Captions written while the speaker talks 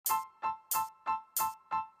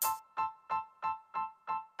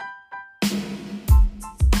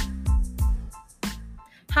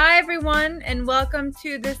Hi, everyone, and welcome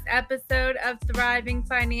to this episode of Thriving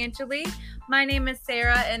Financially. My name is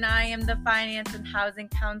Sarah, and I am the Finance and Housing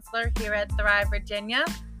Counselor here at Thrive Virginia.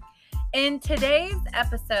 In today's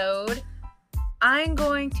episode, I'm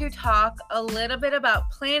going to talk a little bit about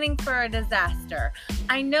planning for a disaster.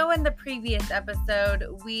 I know in the previous episode,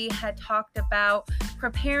 we had talked about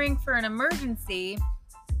preparing for an emergency.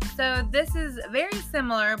 So this is very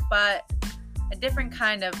similar, but a different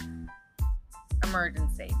kind of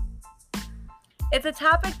emergency. It's a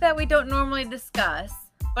topic that we don't normally discuss,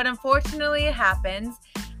 but unfortunately it happens,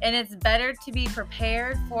 and it's better to be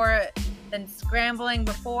prepared for it than scrambling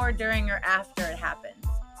before, during, or after it happens.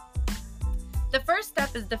 The first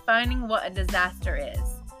step is defining what a disaster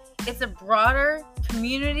is. It's a broader,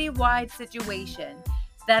 community-wide situation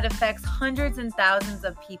that affects hundreds and thousands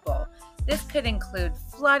of people. This could include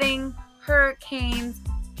flooding, hurricanes,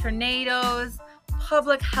 tornadoes,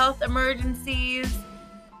 public health emergencies.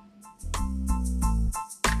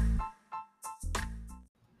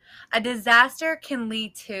 A disaster can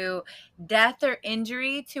lead to death or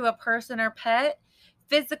injury to a person or pet,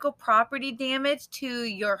 physical property damage to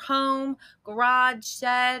your home, garage,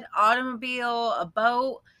 shed, automobile, a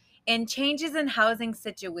boat, and changes in housing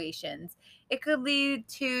situations. It could lead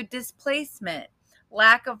to displacement,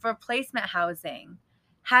 lack of replacement housing,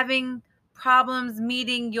 having problems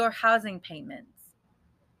meeting your housing payments.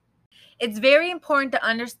 It's very important to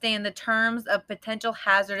understand the terms of potential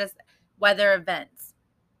hazardous weather events.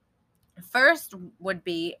 First would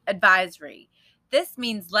be advisory. This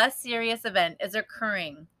means less serious event is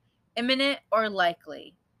occurring, imminent or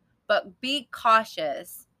likely, but be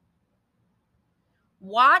cautious.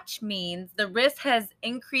 Watch means the risk has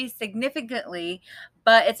increased significantly,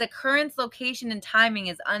 but its occurrence, location, and timing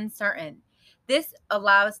is uncertain. This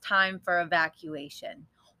allows time for evacuation.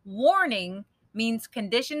 Warning means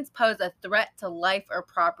conditions pose a threat to life or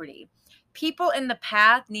property. People in the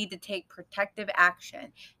path need to take protective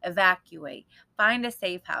action, evacuate, find a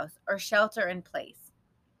safe house, or shelter in place.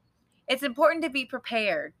 It's important to be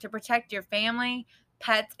prepared to protect your family,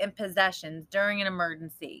 pets, and possessions during an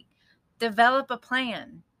emergency. Develop a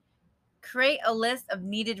plan. Create a list of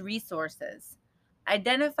needed resources.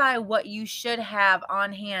 Identify what you should have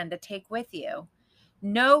on hand to take with you.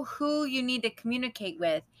 Know who you need to communicate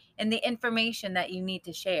with and the information that you need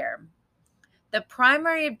to share. The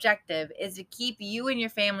primary objective is to keep you and your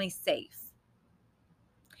family safe.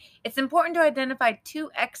 It's important to identify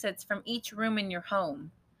 2 exits from each room in your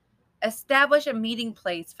home. Establish a meeting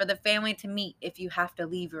place for the family to meet if you have to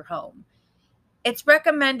leave your home. It's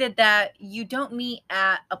recommended that you don't meet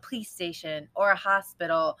at a police station or a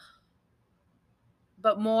hospital,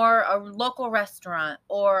 but more a local restaurant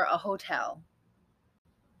or a hotel.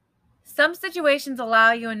 Some situations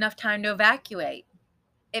allow you enough time to evacuate.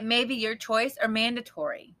 It may be your choice or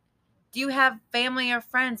mandatory. Do you have family or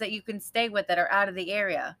friends that you can stay with that are out of the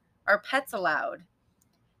area? Are pets allowed?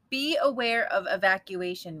 Be aware of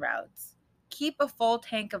evacuation routes. Keep a full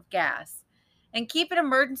tank of gas. And keep an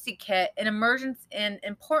emergency kit and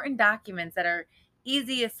important documents that are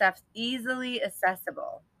easily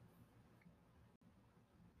accessible.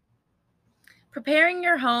 Preparing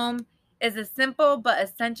your home is a simple but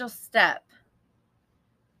essential step.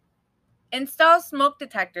 Install smoke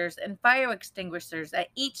detectors and fire extinguishers at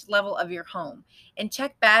each level of your home, and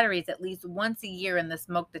check batteries at least once a year in the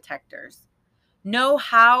smoke detectors. Know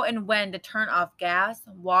how and when to turn off gas,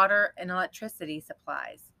 water, and electricity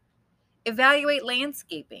supplies. Evaluate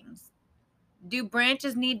landscapings. Do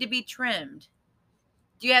branches need to be trimmed?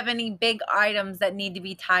 Do you have any big items that need to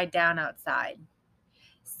be tied down outside?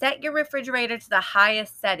 Set your refrigerator to the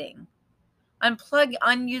highest setting. Unplug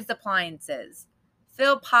unused appliances.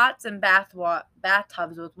 Fill pots and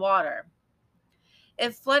bathtubs with water.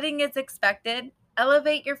 If flooding is expected,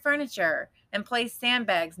 elevate your furniture and place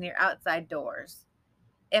sandbags near outside doors.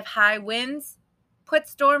 If high winds, put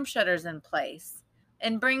storm shutters in place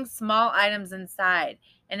and bring small items inside.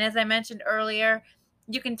 And as I mentioned earlier,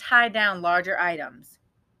 you can tie down larger items.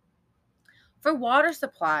 For water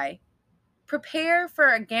supply, prepare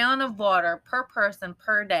for a gallon of water per person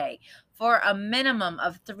per day for a minimum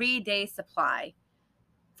of 3 days supply.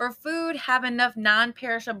 For food, have enough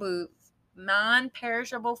non-perishable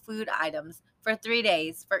food items for 3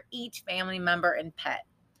 days for each family member and pet.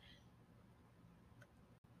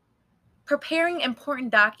 Preparing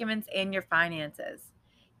important documents and your finances.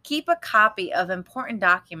 Keep a copy of important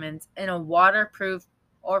documents in a waterproof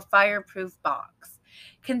or fireproof box.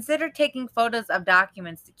 Consider taking photos of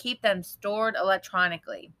documents to keep them stored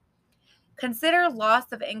electronically. Consider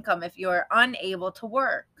loss of income if you are unable to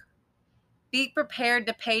work. Be prepared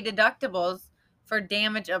to pay deductibles for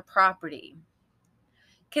damage of property.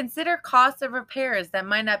 Consider costs of repairs that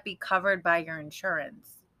might not be covered by your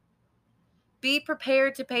insurance. Be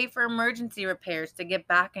prepared to pay for emergency repairs to get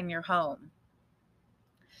back in your home.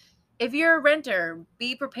 If you're a renter,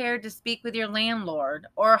 be prepared to speak with your landlord,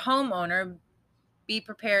 or a homeowner, be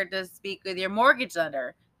prepared to speak with your mortgage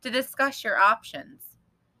lender to discuss your options.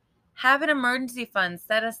 Have an emergency fund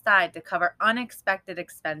set aside to cover unexpected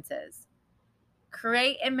expenses.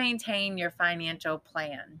 Create and maintain your financial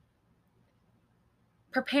plan.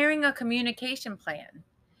 Preparing a communication plan.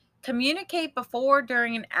 Communicate before,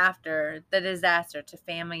 during, and after the disaster to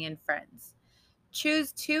family and friends.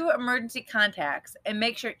 Choose 2 emergency contacts and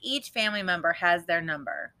make sure each family member has their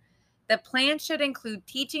number. The plan should include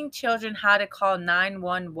teaching children how to call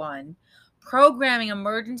 911, programming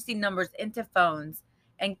emergency numbers into phones,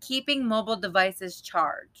 and keeping mobile devices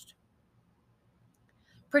charged.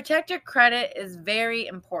 Protect your credit is very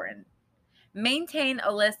important. Maintain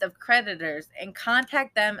a list of creditors and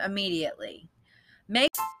contact them immediately.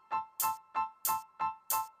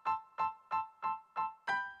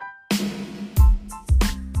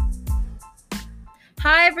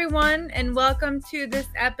 Hi, everyone, and welcome to this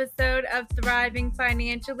episode of Thriving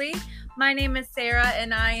Financially. My name is Sarah,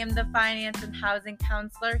 and I am the Finance and Housing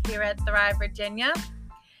Counselor here at Thrive Virginia.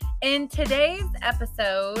 In today's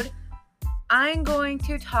episode, I'm going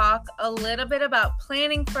to talk a little bit about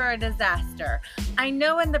planning for a disaster. I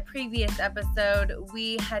know in the previous episode,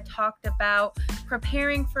 we had talked about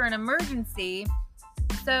preparing for an emergency.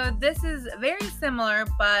 So this is very similar,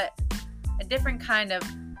 but a different kind of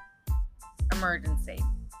emergency.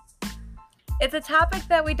 It's a topic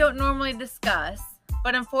that we don't normally discuss,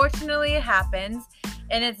 but unfortunately it happens,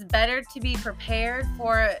 and it's better to be prepared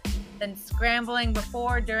for it than scrambling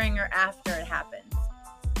before, during, or after it happens.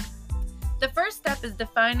 The first step is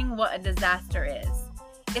defining what a disaster is.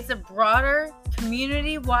 It's a broader,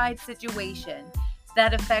 community-wide situation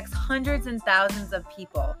that affects hundreds and thousands of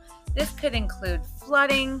people. This could include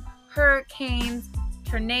flooding, hurricanes,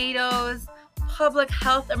 tornadoes, public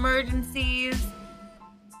health emergencies,